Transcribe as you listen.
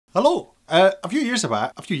Hello. A few years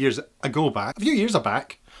back,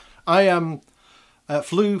 I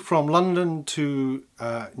flew from London to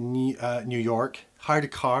New York, hired a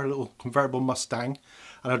car, a little convertible Mustang,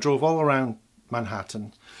 and I drove all around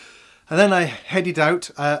Manhattan. And then I headed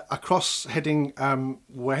out across, heading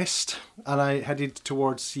west, and I headed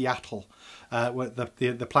towards Seattle. With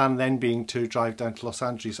the plan then being to drive down to Los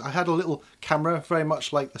Angeles. I had a little camera, very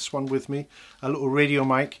much like this one with me, a little radio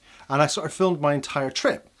mic, and I sort of filmed my entire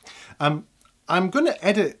trip. I'm going to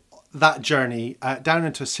edit that journey down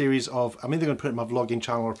into a series of, I'm either going to put it in my vlogging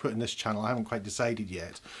channel or put it in this channel. I haven't quite decided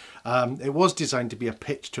yet. It was designed to be a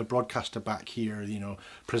pitch to a broadcaster back here, you know,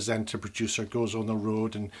 presenter, producer goes on the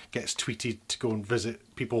road and gets tweeted to go and visit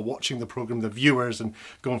people watching the program, the viewers, and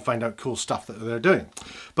go and find out cool stuff that they're doing.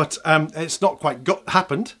 But it's not quite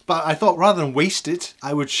happened, but I thought rather than waste it,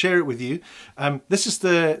 I would share it with you. This is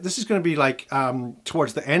going to be like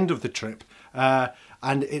towards the end of the trip.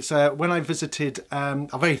 And it's when I visited,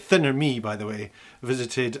 a very thinner me, by the way,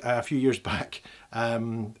 visited a few years back,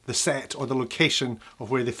 the set or the location of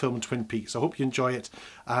where they filmed Twin Peaks. I hope you enjoy it,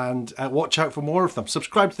 and watch out for more of them.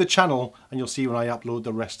 Subscribe to the channel and you'll see when I upload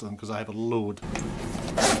the rest of them, because I have a load.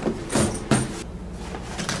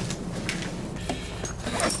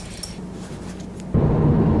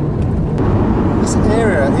 This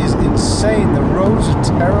area is insane. The roads are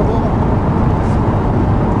terrible.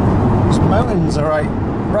 Mountains are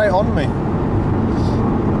right on me.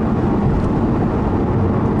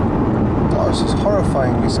 Oh, this is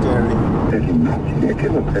horrifyingly scary.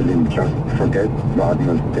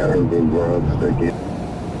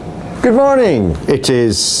 Good morning. It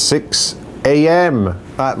is 6 AM.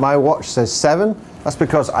 My watch says 7. That's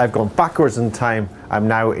because I've gone backwards in time. I'm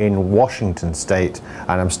now in Washington State,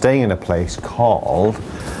 and I'm staying in a place called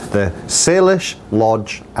the Salish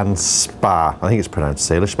Lodge and Spa. I think it's pronounced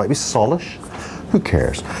Salish, might be Solish. Who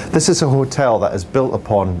cares? This is a hotel that is built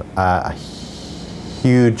upon a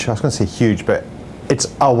huge, I was going to say huge, but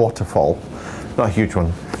it's a waterfall, not a huge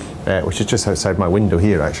one, which is just outside my window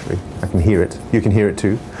here actually. I can hear it. You can hear it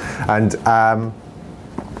too. And I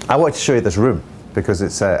wanted to show you this room because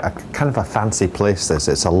it's a kind of a fancy place.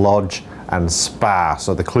 It's a lodge and spa,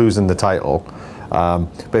 so the clue's in the title.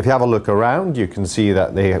 But if you have a look around, you can see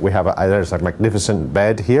that there's a magnificent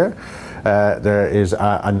bed here. There is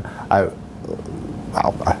a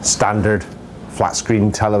standard flat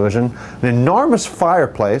screen television, an enormous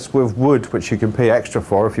fireplace with wood, which you can pay extra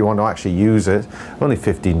for if you want to actually use it. Only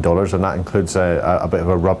 $15, and that includes a bit of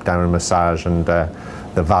a rub down and massage and the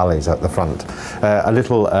valleys at the front. A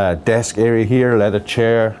little desk area here, leather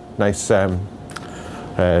chair, nice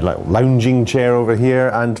like lounging chair over here,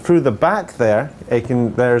 and through the back there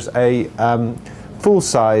there's a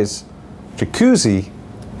full-size jacuzzi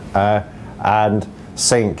and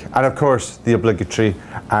sink, and of course the obligatory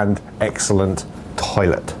and excellent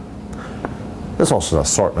toilet. There's also an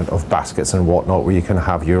assortment of baskets and whatnot where you can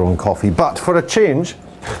have your own coffee, but for a change,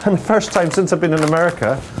 and the first time since I've been in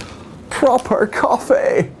America, proper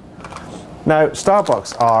coffee. Now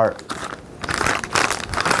Starbucks are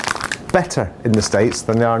better in the States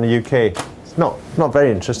than they are in the UK. It's not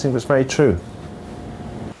very interesting, but it's very true.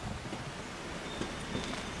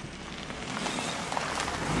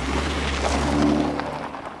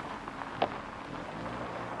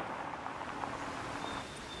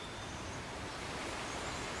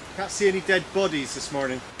 Can't see any dead bodies this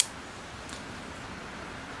morning.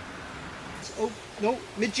 Oh, no,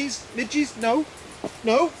 midges, no.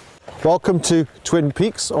 Welcome to Twin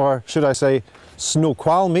Peaks, or should I say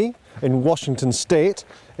Snoqualmie, in Washington State.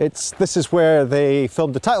 This is where they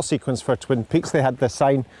filmed the title sequence for Twin Peaks. They had the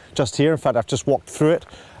sign just here. In fact, I've just walked through it.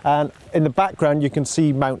 And in the background, you can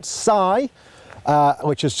see Mount Si,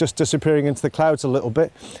 which is just disappearing into the clouds a little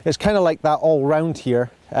bit. It's kind of like that all round here.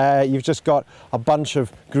 You've just got a bunch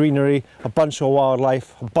of greenery, a bunch of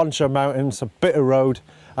wildlife, a bunch of mountains, a bit of road,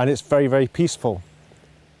 and it's very, very peaceful.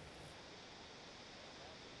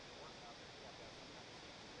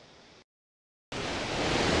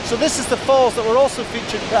 So this is the falls that were also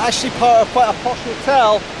featured. They're actually part of quite a posh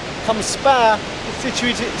hotel, come spa.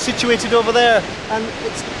 It's situated over there, and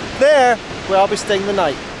it's there where I'll be staying the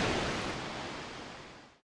night.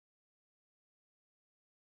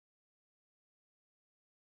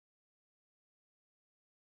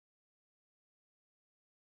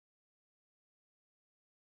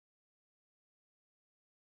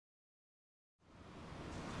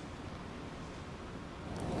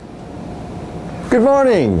 Good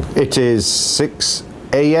morning. It is 6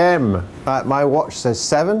 AM. My watch says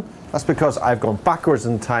 7. That's because I've gone backwards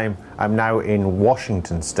in time. I'm now in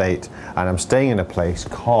Washington State, and I'm staying in a place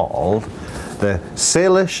called the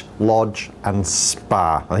Salish Lodge and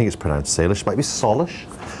Spa. I think it's pronounced Salish, might be Solish.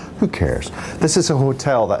 Who cares? This is a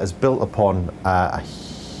hotel that is built upon a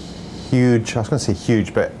huge, I was going to say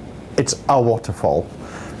huge, but it's a waterfall,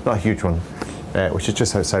 not a huge one, which is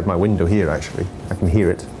just outside my window here actually. I can hear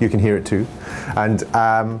it, you can hear it too. And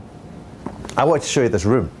I wanted to show you this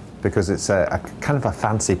room because it's a kind of a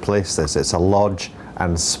fancy place this. It's a lodge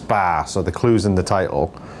and spa, so the clue's in the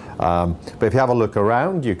title. But if you have a look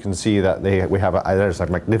around, you can see that there's a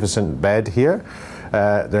magnificent bed here.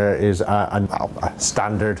 There is a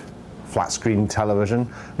standard flat screen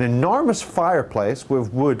television, an enormous fireplace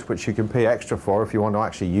with wood which you can pay extra for if you want to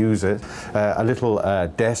actually use it, a little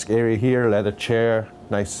desk area here, leather chair,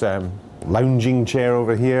 nice lounging chair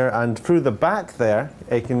over here, and through the back there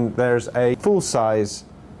there's a full-size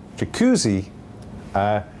jacuzzi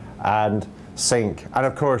and sink, and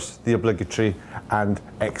of course the obligatory and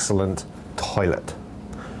excellent toilet.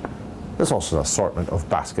 There's also an assortment of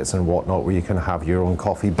baskets and whatnot where you can have your own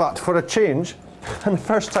coffee, but for a change, and the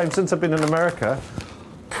first time since I've been in America,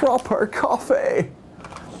 proper coffee.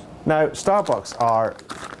 Now, Starbucks are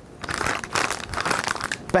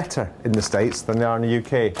better in the States than they are in the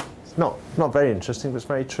UK. It's not very interesting, but it's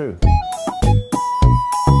very true.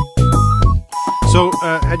 So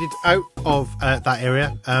headed out of that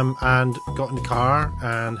area and got in the car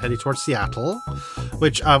and headed towards Seattle,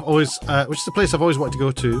 which is a place I've always wanted to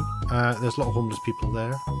go to. There's a lot of homeless people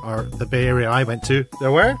there, or the Bay Area I went to.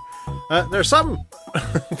 There were. There's some.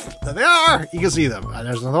 There they are. You can see them. And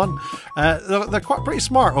there's another one. They're quite pretty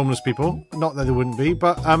smart homeless people. Not that they wouldn't be,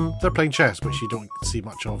 but they're playing chess, which you don't see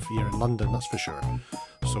much of here in London, that's for sure.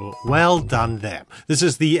 So well done them. This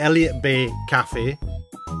is the Elliott Bay Cafe.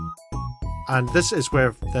 And this is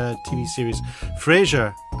where the TV series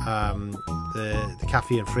Frasier, the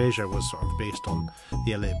cafe in Frasier was sort of based on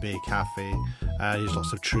the Elliott Bay Cafe. There's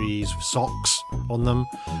lots of trees with socks on them.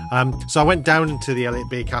 So I went down into the Elliott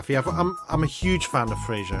Bay Cafe. I'm a huge fan of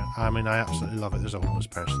Frasier. I mean, I absolutely love it. There's a homeless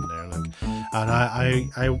person there, look. And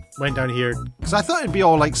I went down here because I thought it'd be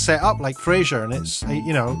all like set up like Frasier, and it's,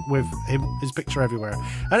 you know, with his picture everywhere.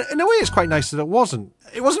 And in a way, it's quite nice that it wasn't.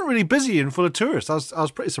 It wasn't really busy and full of tourists. I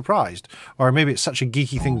was pretty surprised. Or maybe it's such a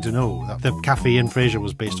geeky thing to know that the cafe in Frasier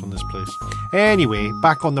was based on this place. Anyway,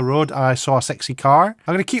 back on the road, I saw a sexy car.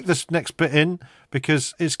 I'm going to keep this next bit in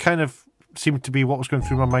because it's kind of seemed to be what was going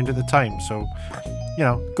through my mind at the time. So, you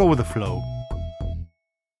know, go with the flow.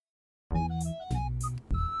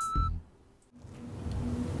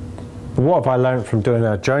 What have I learned from doing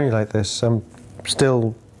a journey like this? I'm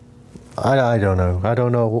still, I don't know. I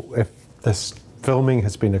don't know if this filming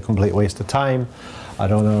has been a complete waste of time. I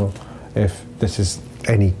don't know if this is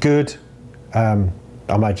any good. Am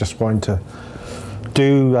I just going to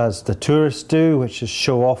do as the tourists do, which is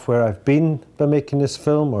show off where I've been by making this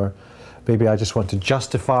film? Or maybe I just want to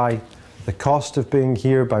justify the cost of being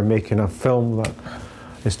here by making a film that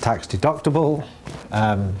is tax deductible?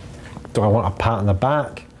 Do I want a pat on the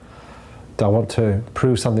back? Do I want to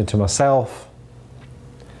prove something to myself?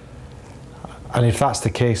 And if that's the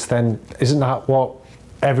case, then isn't that what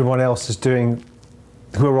everyone else is doing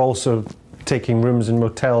who are also taking rooms in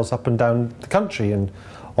motels up and down the country and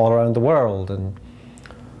all around the world? And